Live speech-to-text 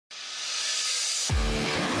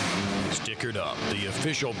Stickered Up, the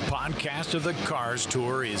official podcast of the Cars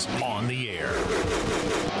Tour, is on the air.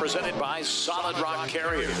 Presented by Solid Rock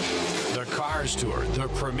Carriers. The Cars Tour, the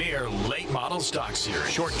premier late model stock series.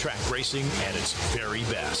 Short track racing at its very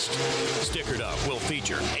best. Stickered Up will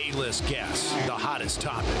feature A-list guests, the hottest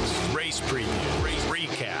topics, race previews, race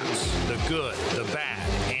recaps, the good, the bad,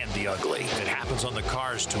 and the ugly. If it happens on the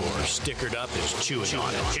Cars Tour, Stickered Up is chewing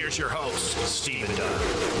on it. Here's your host, Stephen Dunn.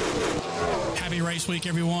 Happy race week,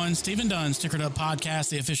 everyone. Stephen Dunn, Stickered Up Podcast,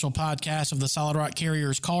 the official podcast of the Solid Rock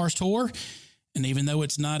Carriers Cars Tour. And even though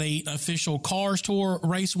it's not an official Cars Tour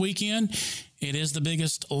race weekend, it is the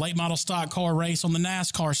biggest late model stock car race on the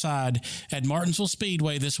NASCAR side at Martinsville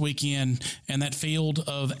Speedway this weekend. And that field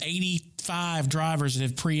of 85 drivers that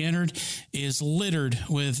have pre-entered is littered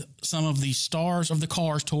with some of the stars of the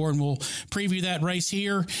Cars Tour. And we'll preview that race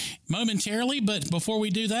here momentarily. But before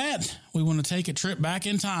we do that, we want to take a trip back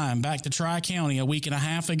in time, back to Tri-County a week and a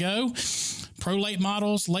half ago. Pro late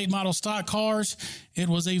models, late model stock cars. It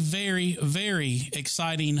was a very, very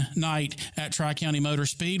exciting night at Tri-County Motor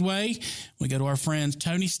Speedway. We go to our friends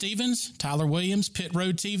Tony Stevens, Tyler Williams, Pit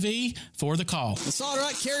Road TV for the call. The Solid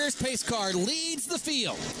Rock Carriers pace car leads the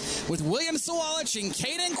field with William Sawalich and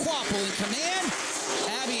Caden Quapple in command.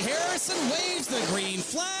 Abby Harrison waves the green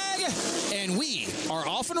flag, and we are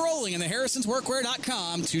off and rolling in the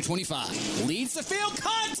HarrisonsWorkwear.com 225. Leads the field,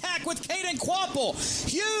 contact with Caden Quapple.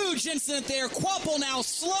 Huge incident there. Quapple now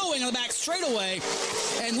slowing on the back straightaway.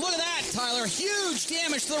 And look at that, Tyler. Huge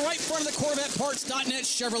damage to the right front of the CorvetteParts.net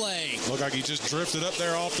Chevrolet. Looked like he just drifted up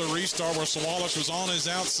there off the restart where Sawalich was on his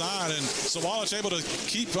outside, and Sawalich able to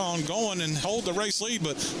keep on going and hold the race lead,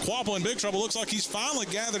 but Quapple in big trouble. Looks like he's finally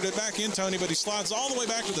gathered it back in, Tony, but he slides all the way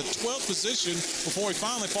back to the 12th position before he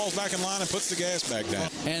finally falls back in line and puts the gas back down.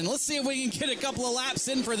 And let's see if we can get a couple of laps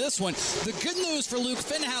in for this one. The good news for Luke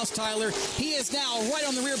Fenhouse, Tyler, he is now right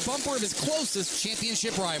on the rear bumper of his closest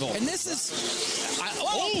championship rival. And this is...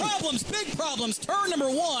 problems, big problems. Turn number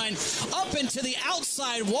one, up into the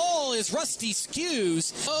outside wall is Rusty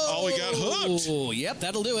Skews. Oh, he got hooked. Oh, yep,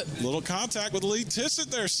 that'll do it. Little contact with Lee Tissett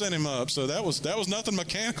there sent him up. So that was nothing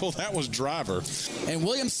mechanical. That was driver. And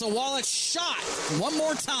William Sawalich shot one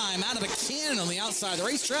more time out of a cannon on the outside of the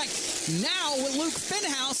racetrack. Now, with Luke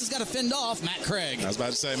Fenhouse has got to fend off Matt Craig. I was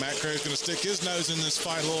about to say, Matt Craig's going to stick his nose in this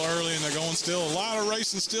fight a little early, and they're going still a lot of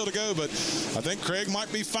racing still to go, but I think Craig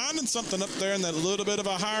might be finding something up there in that little bit of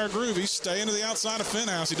a higher groove. He's staying to the outside of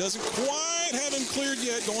Fenhouse. He doesn't quite have him cleared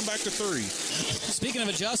yet, going back to 3. Speaking of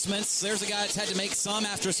adjustments, there's a guy that's had to make some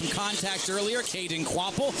after some contact earlier, Caden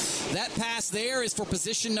Quapple. That pass there is for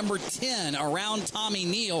position number 10 around Tommy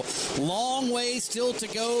Neal. Long way still to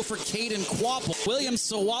go for Caden Quapple. William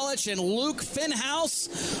Sawalich and Luke Fenhouse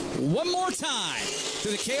one more time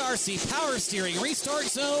through the KRC power steering restart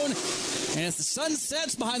zone. And as the sun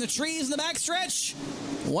sets behind the trees in the backstretch,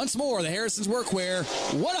 once more, the Harrison's Workwear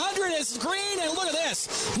 100 is green, and look at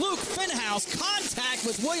this. Luke Fenhouse, contact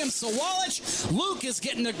with William Sawalich. Luke is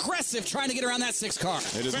getting aggressive trying to get around that 6 car.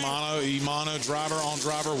 It is mono, driver on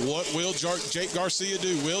driver. What will Jake Garcia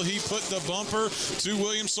do? Will he put the bumper to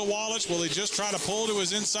William Sawalich? Will he just try to pull to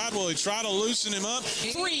his inside? Will he try to loosen him up?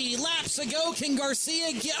 3 laps ago, can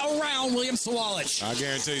Garcia get around William Sawalich? I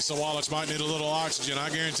guarantee Sawalich might need a little oxygen. I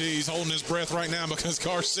guarantee he's holding his breath right now because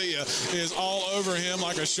Garcia is all over him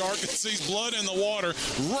like a shark that sees blood in the water.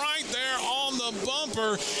 Right there on the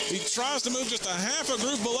bumper. He tries to move just a half a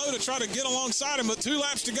groove below to try to get alongside him, but 2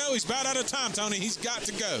 laps to go. He's about out of time, Tony. He's got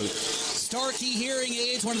to go. Starkey Hearing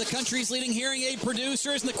Aids, one of the country's leading hearing aid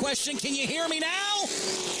producers. And the question, can you hear me now?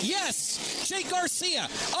 Yes. Jake Garcia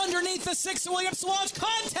underneath the 6 of William Sawalich.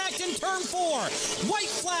 Contact in turn 4. White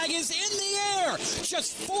flag is in the air.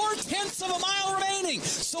 Just 4/10 of a mile remaining.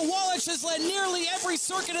 Sawalich has led nearly every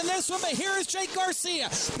circuit in this one, but here is Jake Garcia.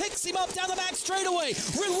 Picks him up down the back straightaway,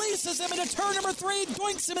 releases him into turn number 3,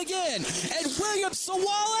 doinks him again. And William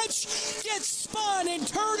Sawalich gets spun in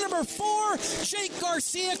turn number 4. Jake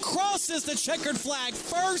Garcia crosses the checkered flag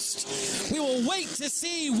first. We will wait to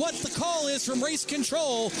see what the call is from race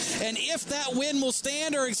control and if that win will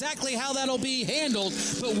stand or exactly how that'll be handled.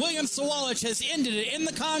 But William Sawalich has ended it in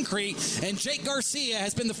the concrete, and Jake Garcia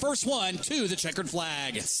has been the first one to the checkered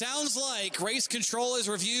flag. It sounds like race control has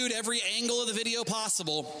reviewed every angle of the video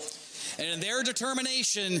possible, and in their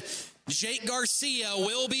determination, Jake Garcia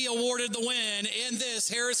will be awarded the win in this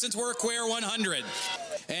Harrison's Workwear 100.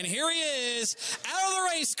 And here he is, out of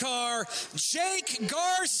the race car, Jake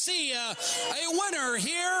Garcia, a winner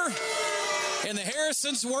here in the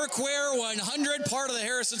Harrison's Workwear 100, part of the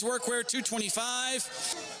Harrison's Workwear 225.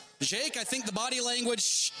 Jake, I think the body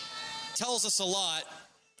language tells us a lot.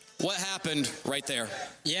 What happened right there?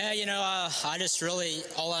 Yeah, I just really,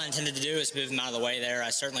 all I intended to do is move him out of the way there.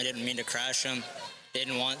 I certainly didn't mean to crash him.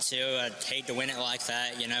 Didn't want to. I'd hate to win it like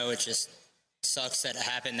that. It just sucks that it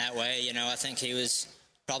happened that way. I think he was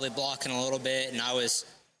probably blocking a little bit, and I was,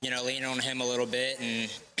 leaning on him a little bit. And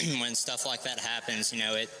when stuff like that happens,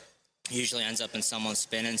 it usually ends up in someone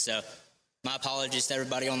spinning. So my apologies to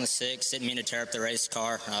everybody on the 6. Didn't mean to tear up the race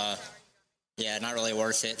car. Yeah, not really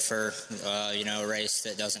worth it for, a race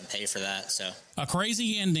that doesn't pay for that. So a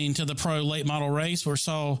crazy ending to the pro late model race where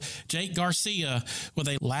saw Jake Garcia with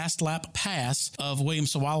a last lap pass of William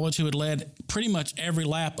Sawalich, who had led pretty much every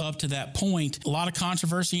lap up to that point. A lot of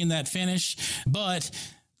controversy in that finish, but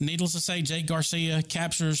needless to say, Jake Garcia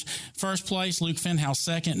captures first place, Luke Fenhaus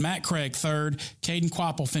second, Matt Craig third, Caden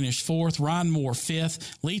Quapple finished fourth, Ryan Moore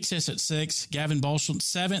fifth, Lee Tissett sixth, Gavin Bolsholt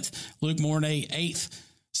seventh, Luke Mornay eighth,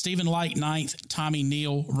 Stephen Light ninth, Tommy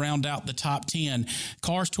Neal round out the top 10.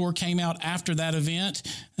 Cars Tour came out after that event,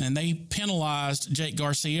 and they penalized Jake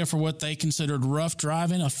Garcia for what they considered rough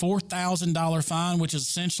driving, a $4,000 fine, which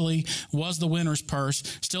essentially was the winner's purse.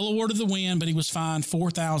 Still awarded the win, but he was fined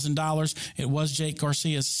 $4,000. It was Jake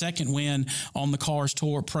Garcia's second win on the Cars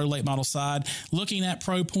Tour Pro Late Model side. Looking at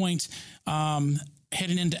pro points,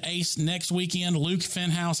 heading into Ace next weekend, Luke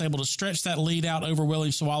Fenhaus able to stretch that lead out over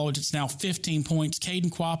William Sawalich. It's now 15 points. Caden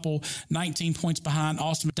Quapple, 19 points behind.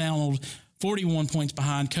 Austin McDonald, 41 points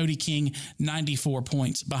behind. Cody King, 94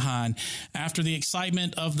 points behind. After the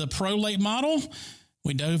excitement of the pro late model,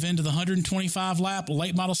 we dove into the 125-lap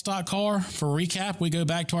late model stock car. For a recap, we go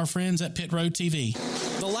back to our friends at Pit Road TV.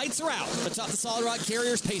 The lights are out atop the Solid Rock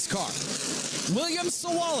Carriers pace car. William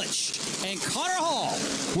Sawalich and Connor Hall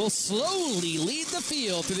will slowly lead the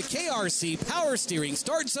field through the KRC Power Steering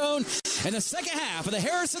start zone, and the second half of the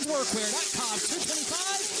Harrison's Workwear.com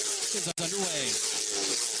 225 is underway.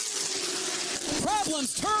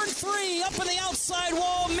 Problems, turn 3, up in the outside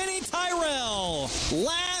wall, Mini Tyrell.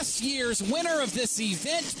 Last year's winner of this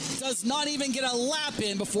event does not even get a lap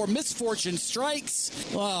in before misfortune strikes.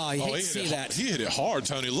 Oh, you hate to see that. He hit it hard,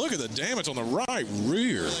 Tony. Look at the damage on the right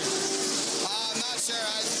rear. I'm not sure.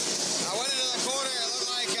 I went into the corner. It looked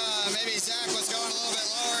like maybe Zach was going a little bit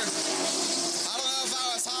lower. I don't know if I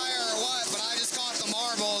was higher or what, but I just caught the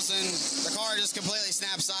marbles, and the car just completely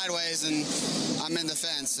snapped sideways, and I'm in the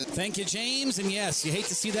fence. Thank you, James. And yes, you hate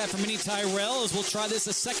to see that from Mini Tyrell, as we'll try this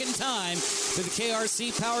a second time to the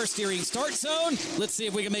KRC Power Steering start zone. Let's see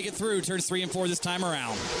if we can make it through turns 3 and 4 this time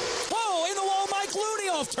around. Whoa, in the wall, Mike Looney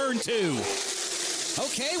off turn 2.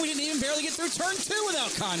 Okay, we didn't even barely get through turn 2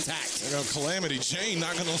 without contact. There go Calamity Jane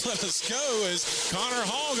not going to let us go as Connor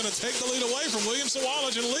Hall going to take the lead away from William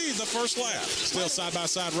Sawalich and lead the first lap. Still side by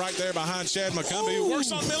side right there behind Chad McCumbee, who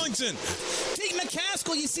works on Millington. Pete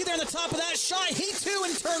McCaskill, you see there on the top of that shot. He too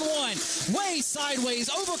in turn 1. Way sideways,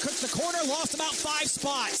 overcooked the corner, lost about 5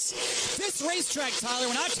 spots. This racetrack, Tyler,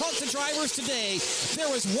 when I talked to drivers today, there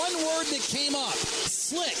was one word that came up.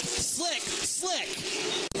 Slick, slick, slick.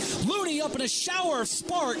 Looney up in a shower of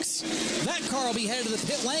sparks. That car will be headed to the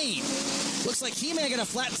pit lane. Looks like he may get a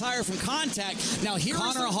flat tire from contact. Now here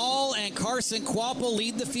Connor Hall and Carson Quapple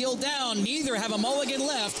lead the field down. Neither have a mulligan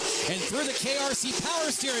left. And through the KRC Power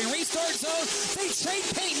Steering restart zone, they trade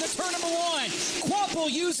paint into turn number 1. Quapple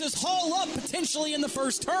uses Hall up potentially in the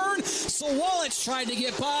first turn. Sawalich tried to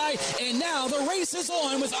get by, and now the race is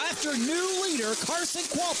on with after new leader Carson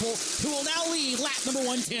Quapple, who will now lead lap number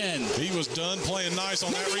 110. He was done playing nice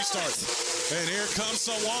on that restart. And here comes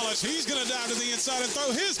Sawalich. He's going to dive to the inside and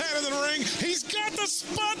throw his hat in the ring. He's got the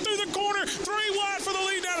spot through the corner. 3 wide for the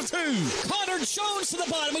lead down to 2. Connor Jones to the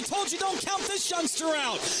bottom. We told you don't count this youngster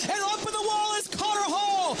out. And up in the wall is Connor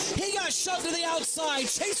Hall. He got shoved to the outside.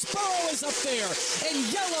 Chase Burrow is up there.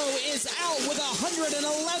 And Yellow is out with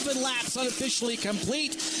 111 laps unofficially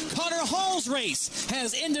complete. Connor Hall's race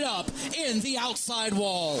has ended up in the outside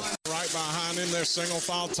wall. Right behind him, their single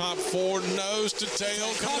file top 4, nose to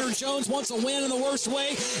tail. Connor Jones wants a win in the worst way,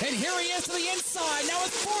 and here he is to the inside. Now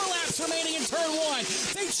with 4 laps remaining in turn 1.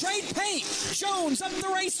 They trade paint. Jones up the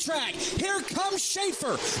racetrack. Here comes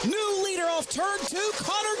Schaefer. New leader off turn 2.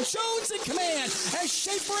 Connor Jones in command as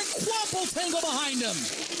Schaefer and Quapple tangle behind him.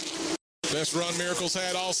 Best run Miracle's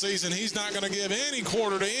had all season. He's not going to give any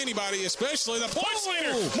quarter to anybody, especially the points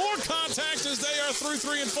leader. More contact as they are through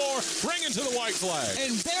 3 and 4, bringing to the white flag.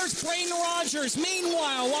 And there's Braden Rogers.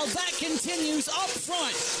 Meanwhile, while that continues up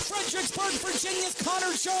front, Fredericksburg, Virginia's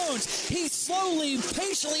Connor Jones. He slowly,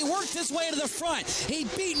 patiently worked his way to the front. He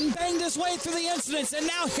beat and banged his way through the incidents, and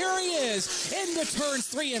now here he is into turns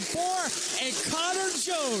 3 and 4, and Connor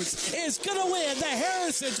Jones is going to win the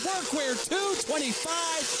Harrison's Workwear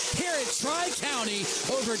 225 here at Tri-County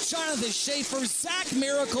over Jonathan Schaefer, Zach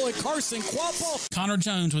Miracle, and Carson Kvapil. Connor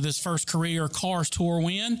Jones with his first career Cars Tour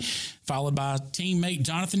win, followed by teammate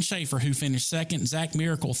Jonathan Schaefer, who finished second, Zach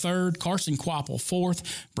Miracle third, Carson Kvapil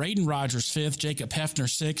fourth, Braden Rogers fifth, Jacob Hefner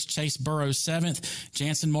sixth, Chase Burrows seventh,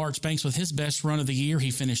 Jansen Marchbanks with his best run of the year.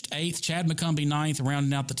 He finished eighth, Chad McCumbee ninth,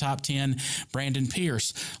 rounding out the top 10, Brandon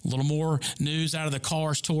Pierce. A little more news out of the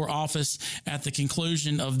Cars Tour office at the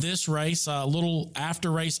conclusion of this race. A little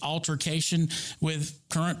after-race altercation with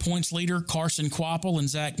current points leader Carson Kvapil and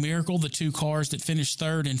Zach Miracle, the two cars that finished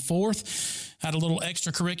third and fourth. Had a little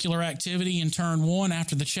extracurricular activity in turn one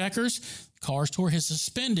after the checkers. Cars Tour has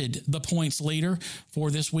suspended the points leader for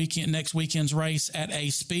this weekend, next weekend's race at a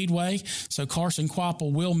speedway. So Carson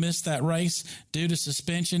Kvapil will miss that race due to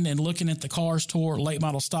suspension. And looking at the Cars Tour late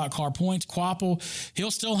model stock car points, Kvapil, he'll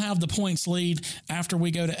still have the points lead after we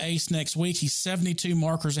go to Ace next week. He's 72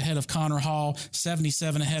 markers ahead of Connor Hall,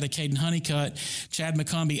 77 ahead of Caden Honeycutt. Chad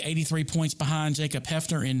McCumbee, 83 points behind Jacob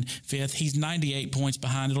Hefner in fifth. He's 98 points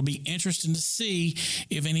behind. It'll be interesting to see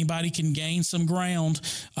if anybody can gain some ground,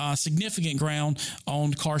 significant ground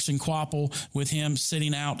on Carson Kvapil with him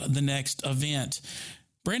sitting out the next event.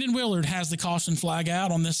 Brandon Willard has the caution flag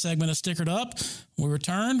out on this segment of Stickered Up. When we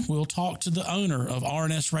return, we'll talk to the owner of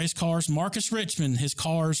R&S Race Cars, Marcus Richmond. His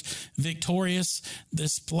cars victorious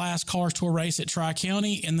this last Cars Tour race at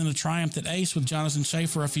Tri-County, and then the triumph at Ace with Jonathan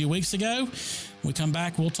Schaefer a few weeks ago. When we come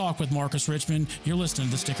back, we'll talk with Marcus Richmond. You're listening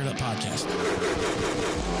to the Stickered Up Podcast.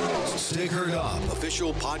 Stickered Up,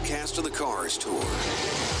 official podcast of the Cars Tour.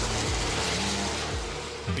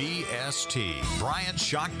 BST, Bryant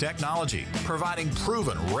Shock Technology, providing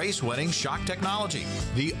proven race-winning shock technology.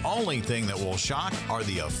 The only thing that will shock are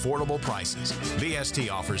the affordable prices. BST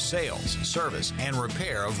offers sales, service, and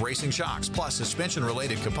repair of racing shocks, plus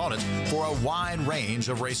suspension-related components for a wide range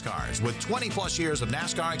of race cars. With 20-plus years of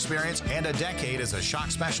NASCAR experience and a decade as a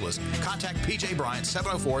shock specialist, contact PJ Bryant,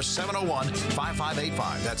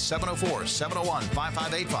 704-701-5585. That's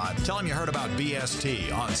 704-701-5585. Tell him you heard about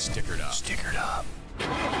BST on Stickered Up. Stickered Up.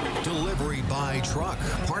 Delivery by truck,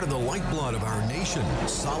 part of the lifeblood of our nation.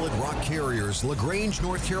 Solid Rock Carriers, LaGrange,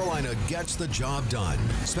 North Carolina gets the job done,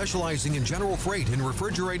 specializing in general freight and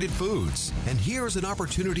refrigerated foods. And here's an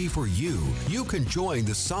opportunity for you. You can join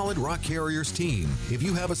the Solid Rock Carriers team. If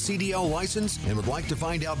you have a CDL license and would like to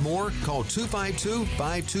find out more, call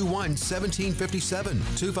 252-521-1757,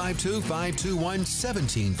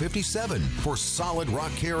 252-521-1757 for Solid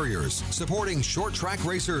Rock Carriers, supporting short track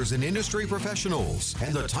racers and industry professionals,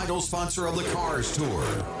 and the title sponsor of the Cars Tour.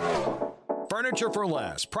 Furniture for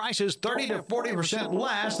less. Prices 30 to 40%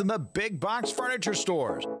 less than the big box furniture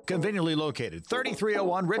stores. Conveniently located,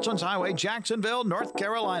 3301 Richlands Highway, Jacksonville, North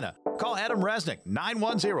Carolina. Call Adam Resnick,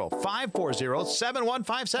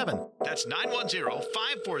 910-540-7157. That's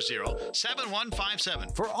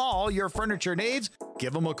 910-540-7157. For all your furniture needs,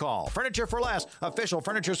 give them a call. Furniture for Less, official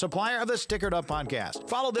furniture supplier of the Stickered Up podcast.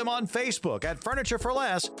 Follow them on Facebook at Furniture for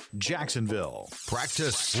Less, Jacksonville.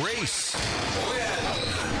 Practice, race, win.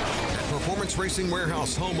 At Performance Racing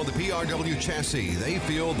Warehouse, home of the PRW chassis, they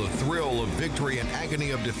feel the thrill of victory and agony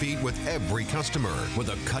of defeat with every customer. With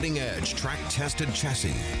a cutting-edge, track-tested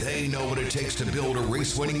chassis, they know what it takes to build a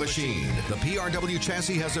race-winning machine. The PRW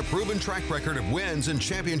chassis has a proven track record of wins and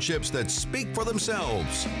championships that speak for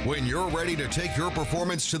themselves. When you're ready to take your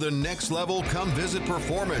performance to the next level, come visit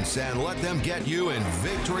Performance and let them get you in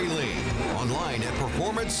victory lane. Online at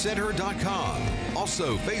performancecenter.com.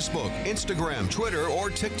 Also, Facebook, Instagram, Twitter, or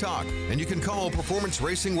TikTok. And you can call Performance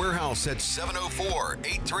Racing Warehouse at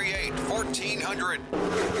 704-838-1400.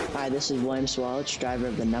 Hi, this is William Swallich, driver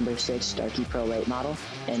of the number 6 Starkey Pro Late Model,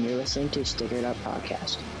 and you're listening to Stickered Up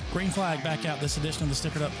Podcast. Green flag back out this edition of the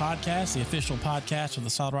Stickered Up Podcast, the official podcast of the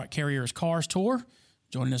Solid Rock Carriers Cars Tour.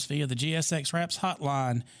 Joining us via the GSX Wraps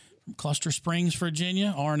hotline from Cluster Springs,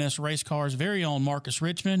 Virginia, R&S Race Cars' very own Marcus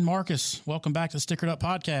Richmond. Marcus, welcome back to the Stickered Up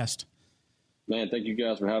Podcast. Man, thank you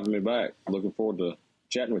guys for having me back. Looking forward to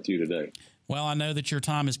chatting with you today. Well, I know that your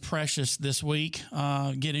time is precious this week,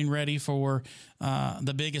 getting ready for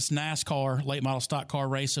the biggest NASCAR late model stock car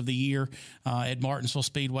race of the year at Martinsville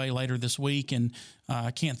Speedway later this week. And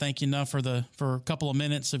I can't thank you enough for a couple of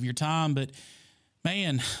minutes of your time. But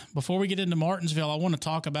man, before we get into Martinsville, I want to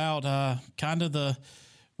talk about kind of the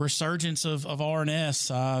resurgence of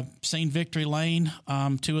R&S. Seen Victory Lane,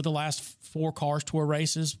 2 of the last 4 Cars Tour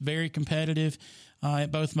races, very competitive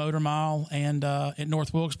at both Motor Mile and at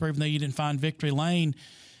North Wilkesboro, even though you didn't find Victory Lane.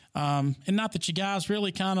 And not that you guys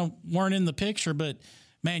really kind of weren't in the picture, but,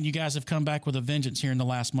 man, you guys have come back with a vengeance here in the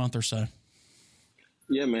last month or so.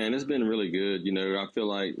 Yeah, man, it's been really good. You know, I feel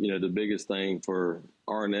like, the biggest thing for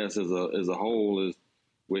R&S as a whole is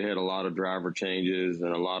we had a lot of driver changes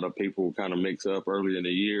and a lot of people kind of mix up early in the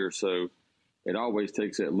year. So it always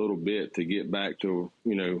takes that little bit to get back to,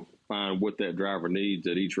 find what that driver needs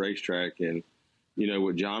at each racetrack. And,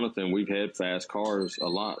 with Jonathan, we've had fast cars a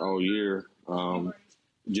lot all year.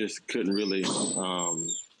 Just couldn't really,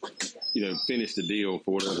 finish the deal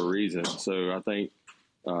for whatever reason. So I think,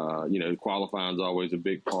 qualifying is always a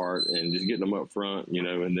big part, and just getting them up front,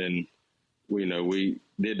 and then, we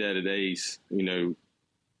did that at Ace,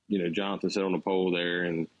 Jonathan sat on the pole there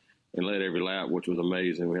and led every lap, which was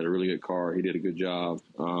amazing. We had a really good car. He did a good job.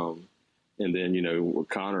 And then, with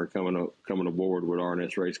Connor coming aboard with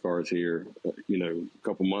RNS race cars here, a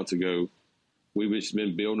couple months ago, we've just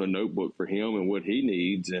been building a notebook for him and what he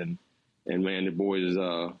needs. And man, the boys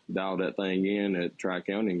dialed that thing in at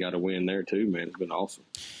Tri-County and got a win there too, man. It's been awesome.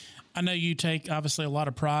 I know you take obviously a lot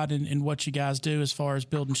of pride in what you guys do as far as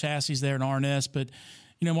building chassis there in RNS, but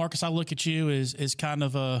Marcus, I look at you as kind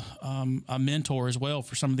of a mentor as well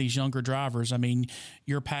for some of these younger drivers. I mean,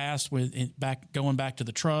 your past going back to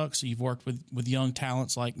the trucks, you've worked with young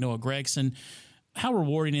talents like Noah Gragson. How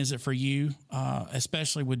rewarding is it for you,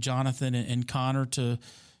 especially with Jonathan and Connor, to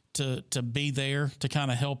be there to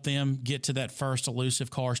kind of help them get to that first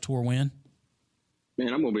Elusive Cars Tour win?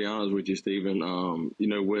 Man, I'm gonna be honest with you, Stephen.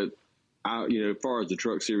 As far as the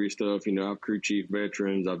Truck Series stuff, I've crew chief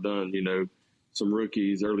veterans. I've done, some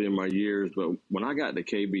rookies early in my years, but when I got to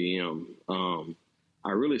KBM,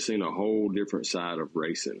 I really seen a whole different side of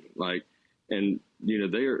racing. They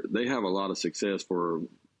have a lot of success for.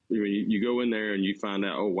 You go in there and you find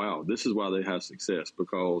out, oh wow, this is why they have success,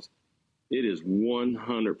 because it is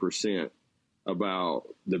 100% about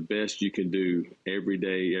the best you can do every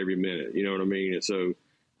day, every minute. You know what I mean? And so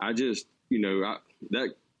I just,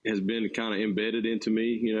 that has been kind of embedded into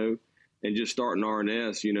me, and just starting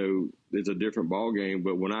RNS, it's a different ball game.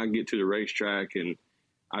 But when I get to the racetrack and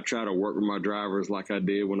I try to work with my drivers like I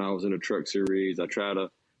did when I was in the Truck Series, I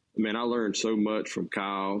learned so much from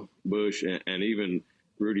Kyle Busch and even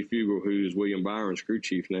Rudy Fugle, who's William Byron's crew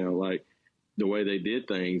chief now, like the way they did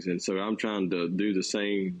things. And so I'm trying to do the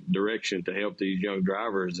same direction to help these young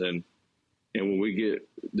drivers. And when we get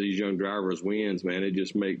these young drivers wins, man, it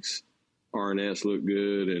just makes RNS look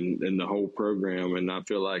good and the whole program. And I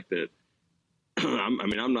feel like that,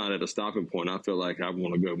 I'm not at a stopping point. I feel like I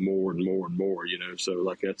want to go more and more and more, so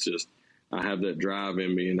like, that's just, I have that drive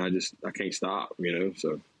in me and I can't stop,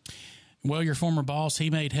 so. Well, your former boss, he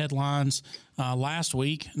made headlines last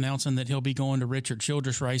week announcing that he'll be going to Richard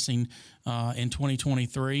Childress Racing in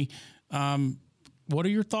 2023. What are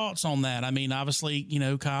your thoughts on that? I mean, obviously,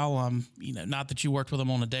 Kyle, not that you worked with him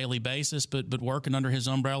on a daily basis, but working under his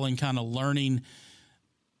umbrella and kind of learning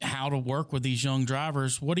how to work with these young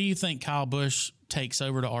drivers. What do you think Kyle Busch takes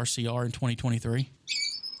over to RCR in 2023?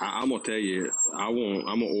 I'm gonna tell you, I'm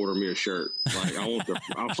gonna order me a shirt. Like I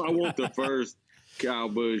want the first Kyle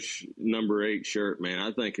Busch number 8 shirt, man.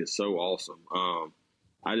 I think it's so awesome.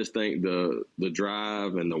 I just think the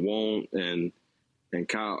drive and the want and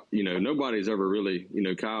Kyle, nobody's ever really,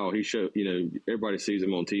 Kyle, he showed, everybody sees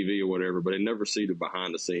him on TV or whatever, but they never see the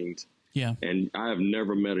behind the scenes. Yeah. And I have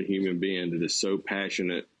never met a human being that is so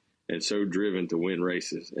passionate and so driven to win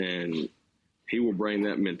races. And he will bring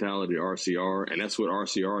that mentality to RCR, and that's what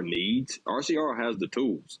RCR needs. RCR has the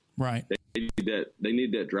tools. Right. They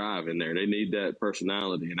need that drive in there. They need that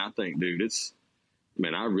personality. And I think, dude,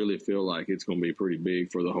 I really feel like it's going to be pretty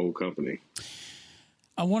big for the whole company.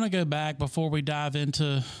 I want to go back before we dive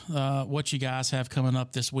into what you guys have coming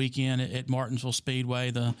up this weekend at Martinsville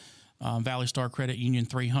Speedway, the Valley Star Credit Union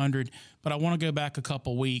 300. But I want to go back a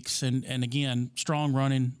couple weeks. And again, strong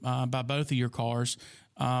running by both of your cars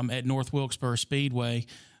at North Wilkesboro Speedway.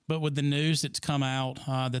 But with the news that's come out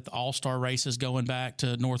that the All-Star race is going back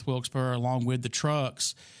to North Wilkesboro along with the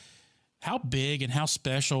trucks, how big and how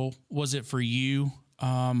special was it for you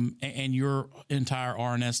and your entire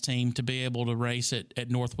RNS team to be able to race at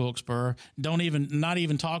North Wilkesboro? Not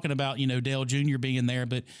even talking about, Dale Jr. being there,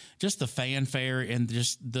 but just the fanfare and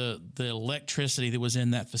just the electricity that was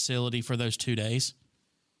in that facility for those 2 days.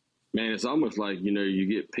 Man, it's almost like, you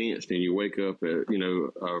get pinched and you wake up at,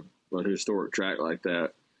 a historic track like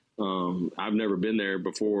that. I've never been there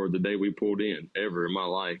before the day we pulled in ever in my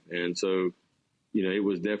life. And so, it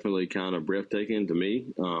was definitely kind of breathtaking to me.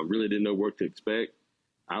 Really didn't know what to expect.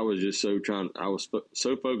 I was just so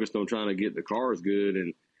focused on trying to get the cars good,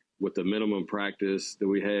 and with the minimum practice that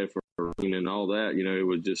we had for and all that,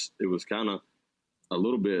 it was kind of a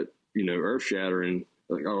little bit, earth shattering,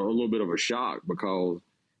 like, or a little bit of a shock, because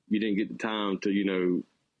you didn't get the time to,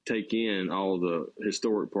 take in all the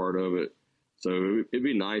historic part of it. So it'd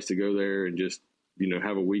be nice to go there and just,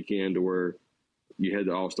 have a weekend to where you had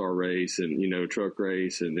the All-Star race and, truck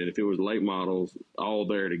race. And then if it was late models all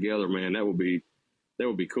there together, man, that would be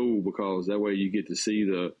cool, because that way you get to see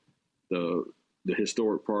the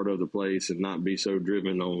historic part of the place and not be so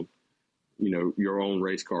driven on, your own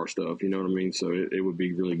race car stuff. You know what I mean? So it would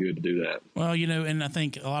be really good to do that. Well, and I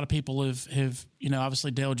think a lot of people have obviously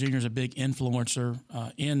Dale Jr. is a big influencer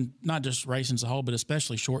in not just racing as a whole, but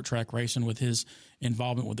especially short track racing with his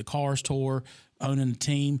involvement with the Cars Tour, owning the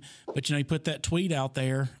team. But, he put that tweet out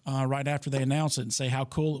there right after they announced it and say how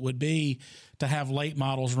cool it would be to have late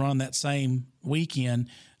models run that same weekend.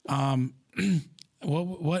 How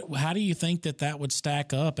do you think that would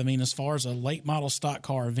stack up? I mean, as far as a late model stock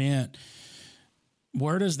car event,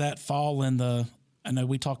 where does that fall in I know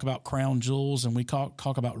we talk about crown jewels and we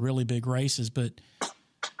talk about really big races, but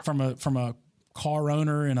from a car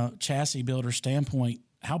owner and a chassis builder standpoint,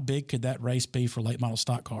 how big could that race be for late model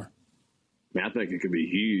stock car? Man, I think it could be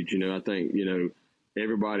huge. I think,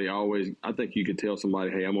 everybody I think you could tell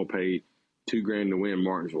somebody, hey, I'm going to pay $2,000 to win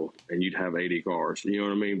Martinsville, and you'd have 80 cars. You know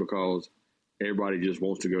what I mean? Because everybody just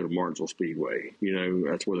wants to go to Martinsville Speedway.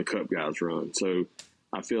 That's where the Cup guys run. So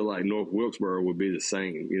I feel like North Wilkesboro would be the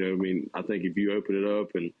same. I think if you open it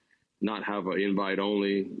up and not have an invite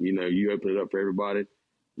only, you open it up for everybody,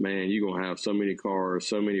 man, you're going to have so many cars,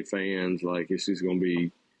 so many fans. Like, it's just going to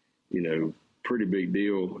be, pretty big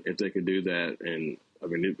deal if they could do that. And,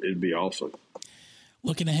 it'd be awesome.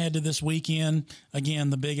 Looking ahead to this weekend, again,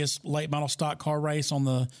 the biggest late model stock car race on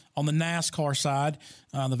the NASCAR side,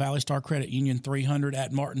 the Valley Star Credit Union 300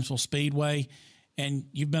 at Martinsville Speedway. And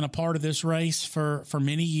you've been a part of this race for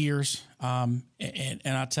many years. And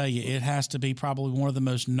I tell you, it has to be probably one of the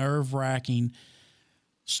most nerve-wracking,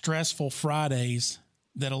 stressful Fridays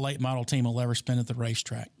that a late model team will ever spend at the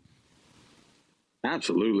racetrack.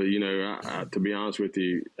 Absolutely. To be honest with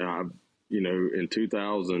you, in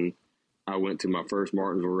 2000, I went to my first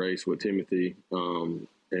Martinsville race with Timothy.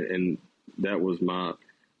 And that was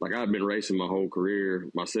I've been racing my whole career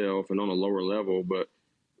myself and on a lower level, but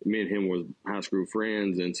me and him was high school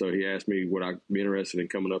friends. And so he asked me would I be interested in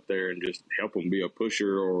coming up there and just help him be a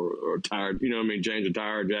pusher or tire, change a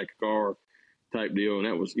tire, jack a car type deal. And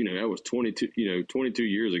that was 22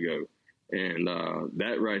 years ago. And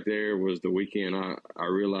that right there was the weekend I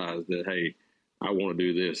realized that, hey, I want to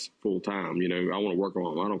do this full time. I want to work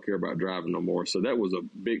on them. I don't care about driving no more. So that was a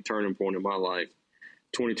big turning point in my life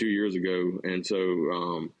 22 years ago. And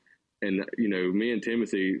so, me and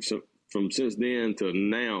Timothy, from since then to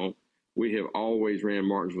now, we have always ran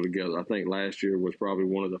Martinsville together. I think last year was probably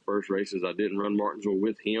one of the first races I didn't run Martinsville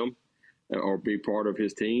with him or be part of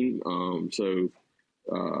his team.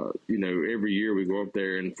 Every year we go up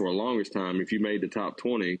there, and for the longest time, if you made the top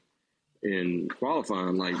 20 in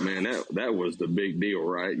qualifying, that was the big deal,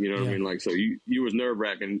 right? You know what I mean? So you was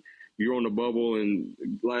nerve-wracking. You're on the bubble, and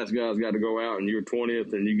last guy's got to go out, and you're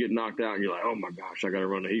 20th, and you get knocked out, and you're like, oh, my gosh, I got to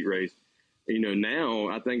run a heat race. Now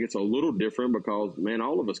I think it's a little different because, man,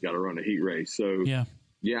 all of us got to run a heat race. So,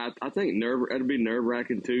 I think it'll be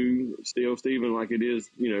nerve-wracking too, still, Stephen, like it is,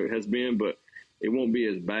 it has been, but it won't be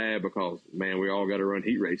as bad because, man, we all got to run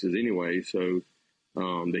heat races anyway. So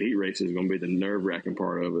the heat race is going to be the nerve-wracking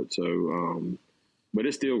part of it. So, but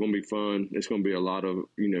it's still going to be fun. It's going to be a lot of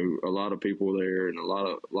people there and a lot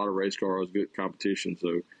of race cars, good competition.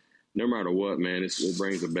 So no matter what, man, it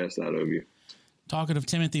brings the best out of you. Talking of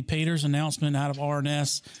Timothy Peters' announcement out of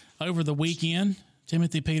RNS over the weekend,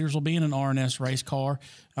 Timothy Peters will be in an RNS race car.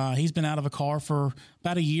 He's been out of a car for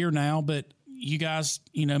about a year now, but you guys,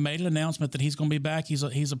 made an announcement that he's going to be back. He's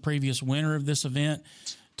a previous winner of this event.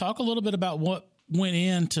 Talk a little bit about what went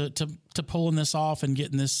into pulling this off and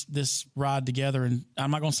getting this ride together. And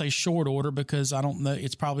I'm not going to say short order because I don't know,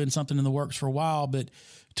 it's probably been something in the works for a while, but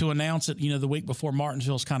to announce it, the week before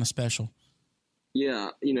Martinsville is kind of special. Yeah,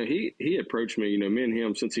 he approached me, me and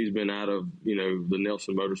him, since he's been out of, the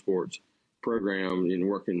Nelson Motorsports program and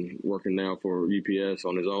working now for UPS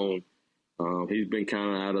on his own. He's been kind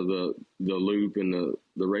of out of the loop and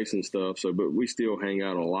the racing stuff. So, but we still hang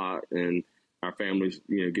out a lot, and our families,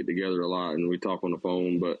 get together a lot, and we talk on the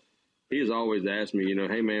phone. But he has always asked me,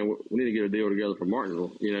 hey man, we need to get a deal together for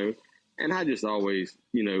Martinsville, and I just always,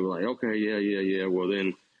 like, okay, yeah. Well,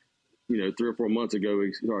 then, 3 or 4 months ago,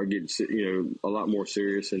 he started getting, a lot more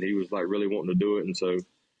serious, and he was like really wanting to do it. And so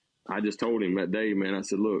I just told him that day, man, I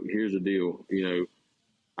said, look, here's the deal. We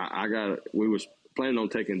was planning on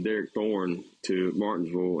taking Derek Thorne to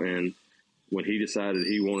Martinsville, and when he decided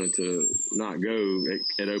he wanted to not go,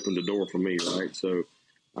 it opened the door for me, right? So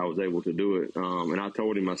I was able to do it. And I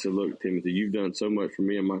told him, I said, look, Timothy, you've done so much for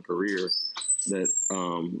me in my career that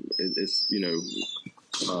I'm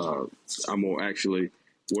going to actually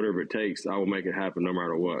whatever it takes, I will make it happen no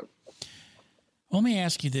matter what. Let me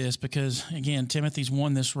ask you this, because, again, Timothy's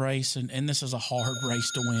won this race, and this is a hard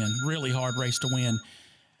race to win, really hard race to win.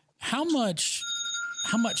 How much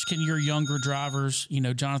can your younger drivers,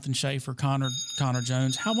 Jonathan Schaefer, Connor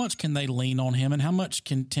Jones, how much can they lean on him, and how much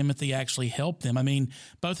can Timothy actually help them? I mean,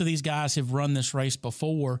 both of these guys have run this race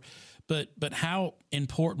before, but how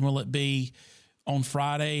important will it be on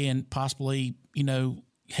Friday and possibly,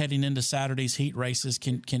 heading into Saturday's heat races?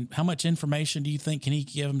 How much information do you think can he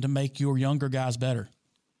give them to make your younger guys better?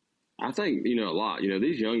 I think, a lot.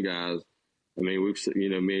 These young guys, I mean,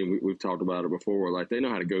 we've talked about it before. Like, they know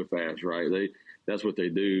how to go fast, right? That's what they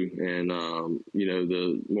do. And,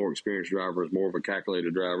 the more experienced driver is more of a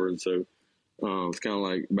calculated driver. And so it's kind of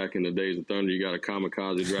like back in the days of Thunder, you got a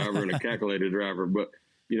kamikaze driver and a calculated driver. But,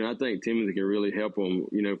 I think Timothy can really help them.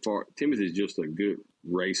 Timothy's just a good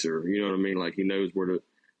racer. You know what I mean? Like, he knows where to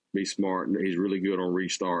be smart, and he's really good on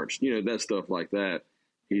restarts. That stuff like that,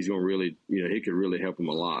 he's going to really, he could really help him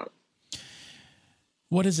a lot.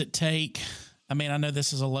 What does it take? I mean, I know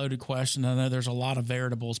this is a loaded question. I know there's a lot of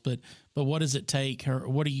variables, but what does it take, or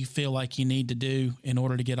what do you feel like you need to do in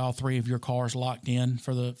order to get all three of your cars locked in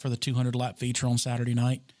for the 200-lap feature on Saturday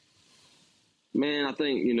night? Man, I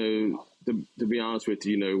think, to be honest with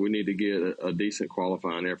you, we need to get a decent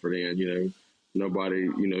qualifying effort in. Nobody,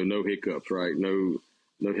 no hiccups, right? No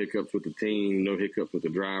hiccups with the team, no hiccups with the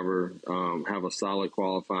driver, have a solid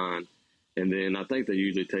qualifying. And then I think they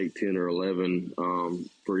usually take 10 or 11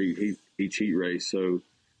 for each heat race. So,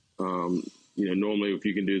 normally if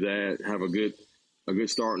you can do that, have a good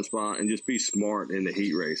starting spot and just be smart in the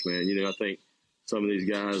heat race, man. I think some of these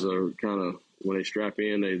guys are kind of, when they strap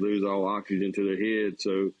in, they lose all oxygen to their head.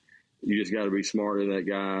 So you just got to be smarter than that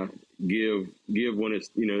guy. Give when it's,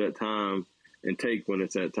 that time, and take when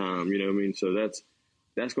it's that time. You know what I mean? So that's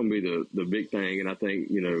going to be the big thing. And I think,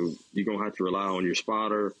 you're going to have to rely on your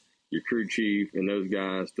spotter, your crew chief, and those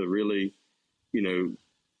guys to really,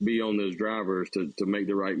 be on those drivers to make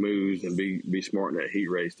the right moves and be smart in that heat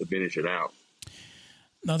race to finish it out.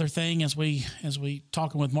 Another thing, as we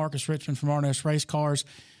talking with Marcus Richmond from R&S Race Cars,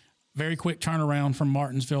 very quick turnaround from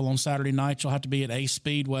Martinsville on Saturday night. You'll have to be at Ace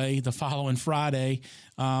Speedway the following Friday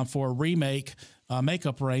for a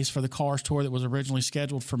makeup race for the Cars Tour that was originally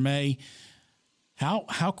scheduled for May.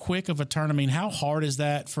 How quick of a turn? I mean, how hard is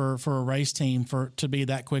that for a race team to be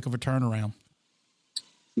that quick of a turnaround?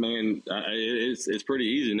 Man, it's pretty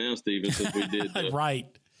easy now, Steven, since we did right.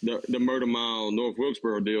 The Murder Mile North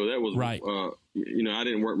Wilkesboro deal. That was right. I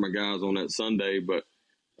didn't work my guys on that Sunday, but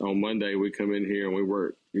on Monday we come in here and we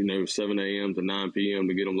work 7 a.m. to 9 p.m.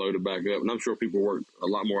 to get them loaded back up. And I'm sure people work a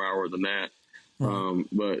lot more hours than that. Right.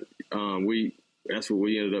 But that's what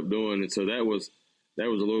we ended up doing, and so that was a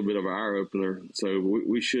little bit of an eye opener. So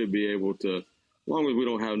we should be able to, as long as we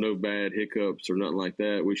don't have no bad hiccups or nothing like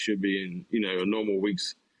that, we should be in a normal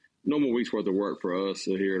week's worth of work for us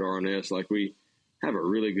here at R&S. Like, we have a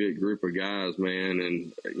really good group of guys, man,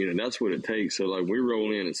 and that's what it takes. So like, we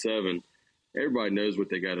roll in at 7, everybody knows what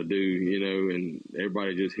they got to do, and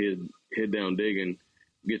everybody just head down digging,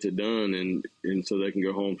 gets it done, and so they can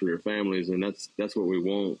go home to their families, and that's what we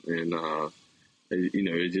want. And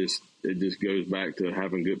it just goes back to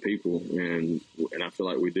having good people, and I feel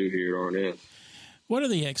like we do here at R&S. What are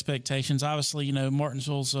the expectations? Obviously,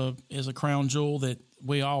 Martinsville is a crown jewel that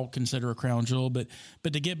we all consider a crown jewel, but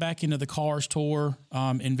to get back into the Cars Tour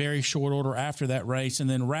in very short order after that race, and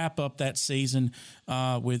then wrap up that season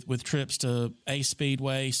with trips to Ace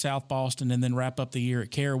Speedway, South Boston, and then wrap up the year at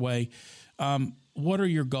Caraway. What are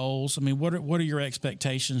your goals? I mean, what are your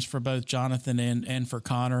expectations for both Jonathan and for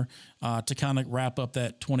Connor to kind of wrap up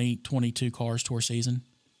that 2022 Cars Tour season?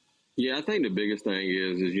 Yeah, I think the biggest thing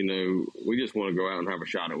is we just want to go out and have a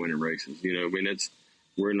shot at winning races. I mean,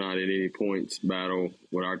 we're not in any points battle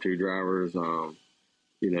with our two drivers. But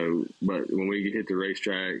when we hit the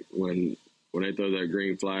racetrack, when they throw that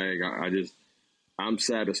green flag, I'm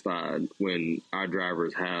satisfied when our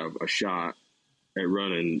drivers have a shot at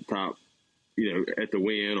running top, at the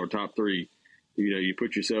win or top 3. You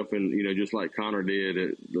put yourself in, just like Connor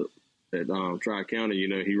did at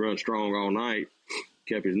Tri-County. He runs strong all night,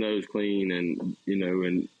 kept his nose clean, and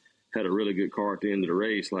and had a really good car at the end of the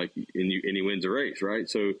race, and he wins the race, right?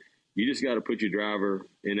 So you just got to put your driver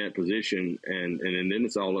in that position, and then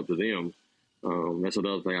it's all up to them. That's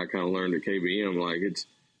another thing I kind of learned at KBM. Like, it's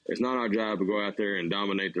not our job to go out there and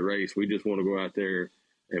dominate the race. We just want to go out there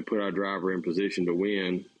and put our driver in position to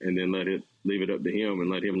win, and then leave it up to him and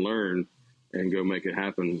let him learn and go make it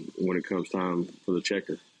happen when it comes time for the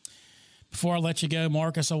checker. Before I let you go,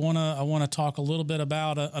 Marcus, I want to talk a little bit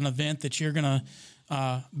about an event that you're going to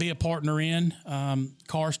be a partner in.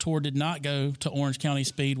 Cars Tour did not go to Orange County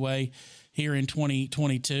Speedway here in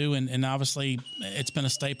 2022, and obviously it's been a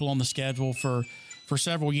staple on the schedule for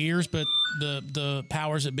several years. But the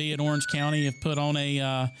powers that be at Orange County have put on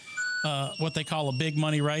a what they call a big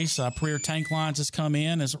money race. Premier Tank Lines has come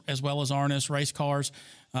in as well as RNS Race Cars.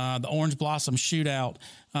 The Orange Blossom Shootout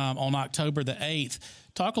on October the 8th.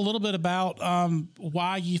 Talk a little bit about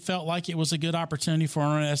why you felt like it was a good opportunity for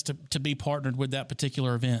RNS to be partnered with that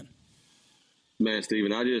particular event. Man,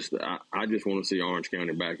 Steven, I just want to see Orange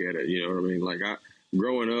County back at it. You know what I mean? Like,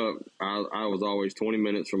 growing up, I was always 20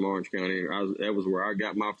 minutes from Orange County. That was where I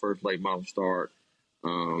got my first late model start.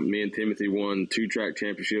 Me and Timothy won 2 track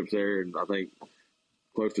championships there, and I think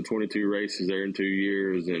close to 22 races there in 2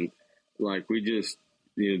 years. And like, we just,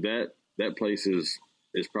 you know, that place is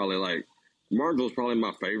probably like, Martinsville's probably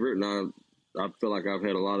my favorite, and I feel like I've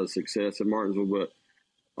had a lot of success at Martinsville, but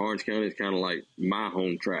Orange County is kind of like my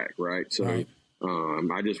home track, right? So right.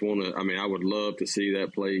 I just want to, I would love to see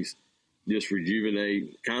that place just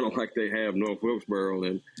rejuvenate, kind of like they have North Wilkesboro,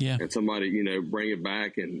 and somebody, you know, bring it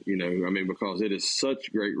back, and, you know, because it is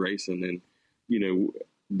such great racing. And, you know,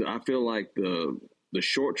 I feel like the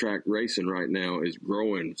short track racing right now is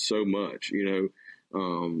growing so much, you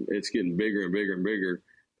know, it's getting bigger and bigger and bigger.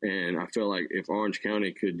 And I feel like if Orange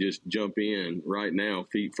County could just jump in right now,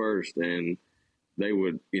 feet first, and they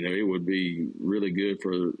would, you know, it would be really good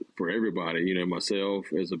for everybody, you know,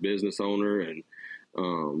 myself as a business owner, and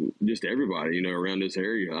just everybody, you know, around this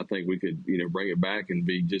area. I think we could, you know, bring it back and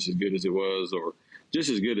be just as good as it was, or just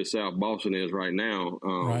as good as South Boston is right now.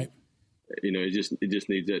 Right. You know, it just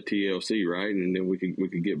needs that TLC, right? And then we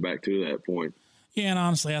could get back to that point. Yeah, and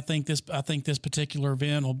honestly, I think this particular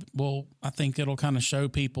event will I think it'll kind of show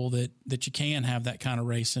people that you can have that kind of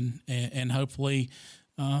racing, and hopefully,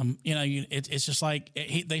 you know, it's just like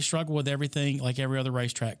they struggle with everything, like every other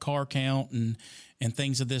racetrack, car count and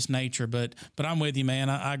things of this nature. But I'm with you, man.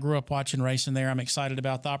 I grew up watching racing there. I'm excited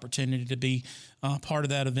about the opportunity to be part of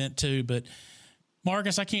that event too. But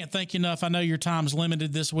Marcus, I can't thank you enough. I know your time's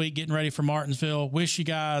limited this week getting ready for Martinsville. Wish you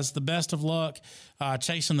guys the best of luck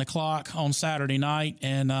chasing the clock on Saturday night,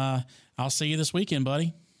 and I'll see you this weekend,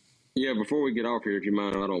 buddy. Yeah, before we get off here, if you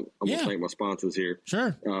mind, I'm going to thank my sponsors here.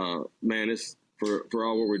 Sure. Man, it's for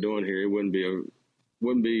all what we're doing here, it wouldn't be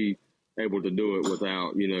able to do it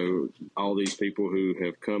without, you know, all these people who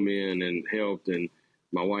have come in and helped, and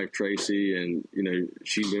my wife, Tracy, and, you know,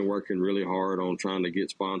 she's been working really hard on trying to get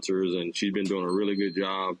sponsors, and she's been doing a really good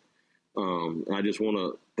job. I just want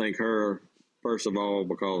to thank her, first of all,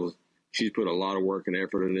 because she's put a lot of work and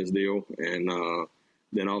effort in this deal. And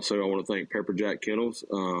then also I want to thank Pepperjack Kennels,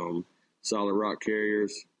 Solid Rock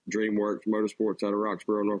Carriers, DreamWorks Motorsports out of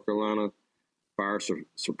Roxborough, North Carolina, Fire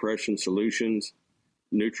Suppression Solutions,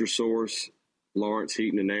 Nutrisource, Lawrence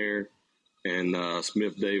Heating and Air, and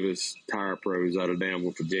Smith Davis Tire Pros out of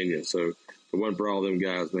Danville, Virginia. So if it wasn't for all them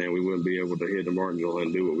guys, man, we wouldn't be able to head to Martinsville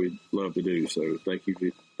and do what we love to do. So thank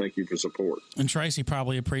you for support. And Tracy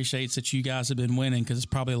probably appreciates that you guys have been winning, because it's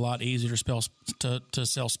probably a lot easier to sell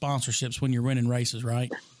sponsorships when you're winning races,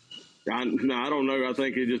 right? I don't know. I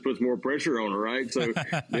think it just puts more pressure on her, right? So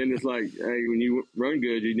then it's like, hey, when you run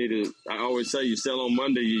good, you need to. I always say you sell on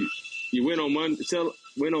Monday, you win on Monday,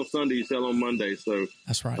 win on Sunday, you sell on Monday. So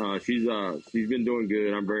that's right. She's been doing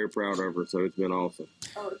good. I'm very proud of her. So it's been awesome.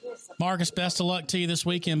 Marcus, best of luck to you this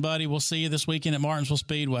weekend, buddy. We'll see you this weekend at Martinsville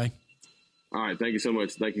Speedway. All right. Thank you so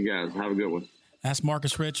much. Thank you, guys. Have a good one. That's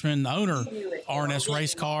Marcus Richmond, owner of RNS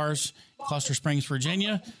Race Cars, Cluster Springs,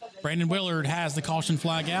 Virginia. Brandon Willard has the caution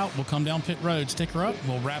flag out. We'll come down pit road, sticker up.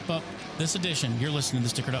 We'll wrap up this edition. You're listening to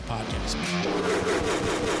the Stickered Up Podcast.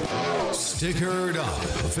 Stickered Up,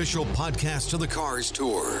 official podcast of the Cars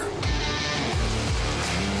Tour.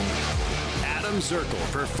 Adam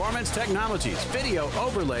Zirkle Performance Technologies video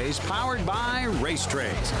overlays powered by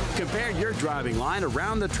Racetrays. Compare your driving line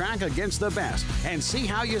around the track against the best and see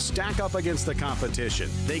how you stack up against the competition.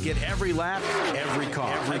 They get every lap, every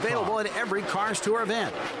car. Available at every Cars Tour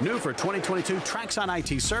event. New for 2022 Traxon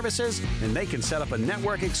IT services, and they can set up a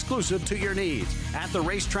network exclusive to your needs at the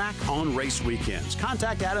racetrack on race weekends.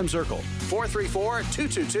 Contact Adam Zirkle,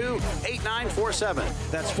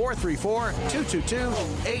 434-222-8947. That's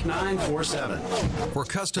 434-222-8947. For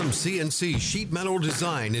custom CNC sheet metal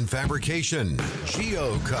design and fabrication,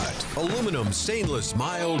 Geo-Cut, aluminum, stainless,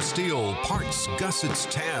 mild steel, parts, gussets,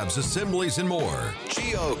 tabs, assemblies, and more.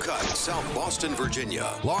 Geo-Cut, South Boston,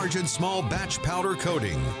 Virginia. Large and small batch powder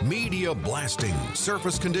coating, media blasting,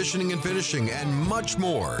 surface conditioning and finishing, and much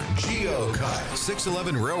more. Geo-Cut,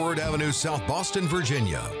 611 Railroad Avenue, South Boston,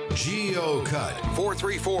 Virginia. Geo-Cut,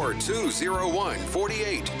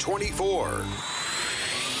 434-201-4824.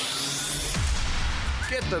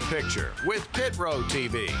 Get the picture with Pit Road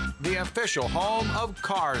TV, the official home of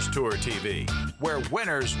Cars Tour TV, where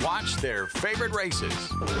winners watch their favorite races.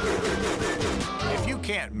 If you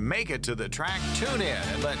can't make it to the track, tune in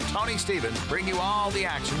and let Tony Stevens bring you all the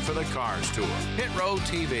action for the Cars Tour. Pit Road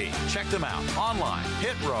TV. Check them out online,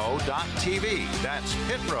 pitrow.tv. That's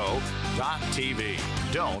pitrow.tv.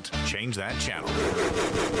 Don't change that channel.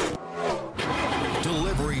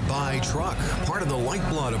 Delivery by truck, part of the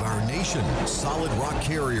lifeblood of our nation. Solid Rock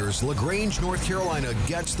Carriers, LaGrange, North Carolina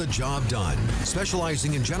gets the job done,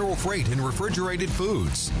 specializing in general freight and refrigerated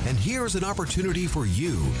foods. And here's an opportunity for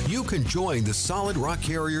you. You can join the Solid Rock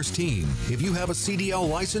Carriers team. If you have a CDL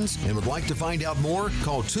license and would like to find out more,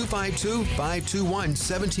 call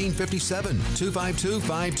 252-521-1757,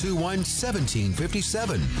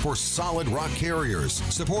 252-521-1757 for Solid Rock Carriers,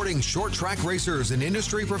 supporting short track racers and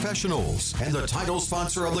industry professionals, and the title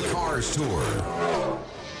sponsor of the Cars Tour.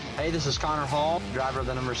 Hey, this is Connor Hall, driver of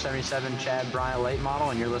the number 77 Chad Bryant late model,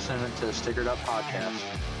 and you're listening to the Stickered Up Podcast.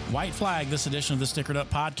 White flag this edition of the Stickered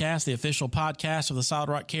Up Podcast, the official podcast of the Solid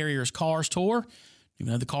Rock Carriers Cars Tour.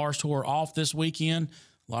 Even though the Cars Tour off this weekend,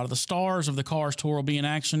 a lot of the stars of the Cars Tour will be in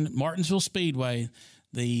action. Martinsville Speedway,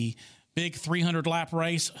 the big 300-lap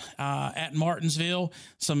race at Martinsville.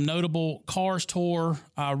 Some notable Cars Tour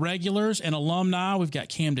regulars and alumni. We've got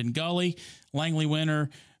Camden Gully, Langley winner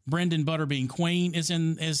Brendan Butterbean Queen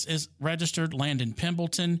is registered. Landon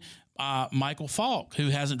Pembleton, Michael Falk, who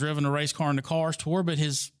hasn't driven a race car in the Cars Tour, but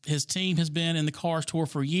his team has been in the Cars Tour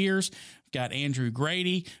for years. We've got Andrew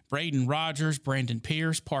Grady, Braden Rogers, Brandon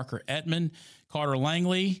Pierce, Parker Edmond, Carter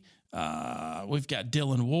Langley. We've got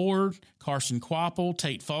Dylan Ward, Carson Quapple,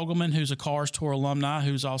 Tate Fogelman, who's a Cars Tour alumni,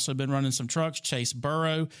 who's also been running some trucks, Chase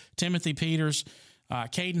Burrow, Timothy Peters,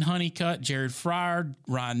 Caden Honeycutt, Jared Fryer,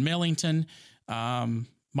 Ryan Millington,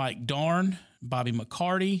 Mike Darn, Bobby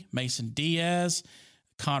McCarty, Mason Diaz,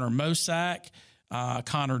 Connor Mosack,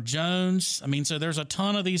 Connor Jones. I mean, so there's a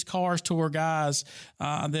ton of these Cars Tour guys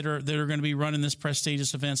that are going to be running this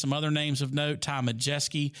prestigious event. Some other names of note: Ty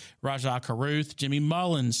Majeski, Rajah Caruth, Jimmy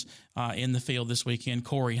Mullins in the field this weekend,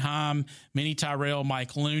 Corey Heim, Minnie Tyrell,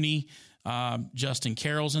 Mike Looney, Justin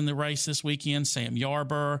Carroll's in the race this weekend, Sam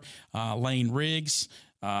Yarborough, Lane Riggs.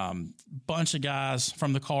 Bunch of guys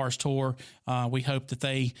from the Cars Tour. We hope that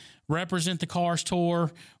they represent the Cars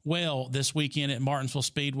Tour well this weekend at Martinsville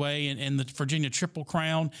Speedway and the Virginia Triple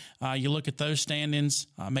Crown. You look at those stand-ins,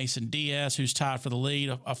 Mason Diaz, who's tied for the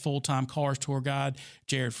lead, a full-time Cars Tour guide,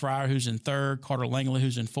 Jared Fryer, who's in third, Carter Langley,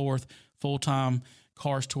 who's in fourth, full-time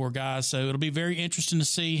Cars Tour guys. So it'll be very interesting to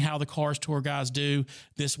see how the Cars Tour guys do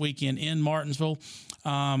this weekend in Martinsville.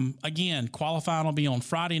 Again, qualifying will be on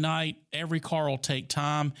Friday night. Every car will take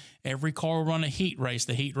time. Every car will run a heat race.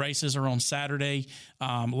 The heat races are on Saturday,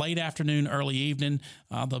 late afternoon, early evening.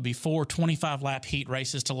 There'll be 4 25-lap heat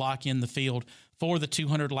races to lock in the field for the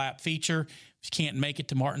 200-lap feature. If you can't make it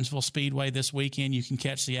to Martinsville Speedway this weekend, you can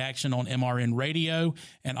catch the action on MRN Radio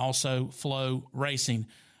and also Flow Racing.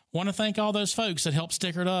 Want to thank all those folks that help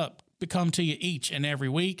Stickered Up come to you each and every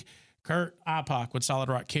week. Kurt Ipock with Solid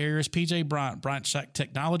Rock Carriers, PJ Bryant, Bryant Shack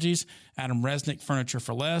Technologies, Adam Resnick, Furniture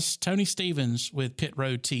for Less, Tony Stevens with Pit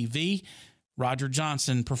Road TV, Roger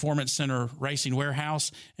Johnson, Performance Center Racing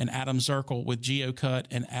Warehouse, and Adam Zirkle with GeoCut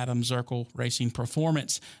and Adam Zirkle Racing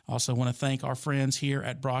Performance. Also want to thank our friends here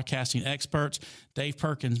at Broadcasting Experts, Dave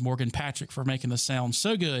Perkins, Morgan Patrick, for making us sound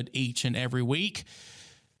so good each and every week.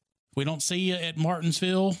 We don't see you at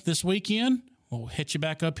Martinsville this weekend. We'll hit you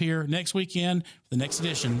back up here next weekend for the next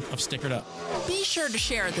edition of Stickered Up. Be sure to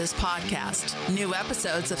share this podcast. New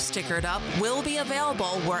episodes of Stickered Up will be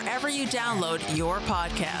available wherever you download your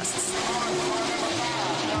podcasts.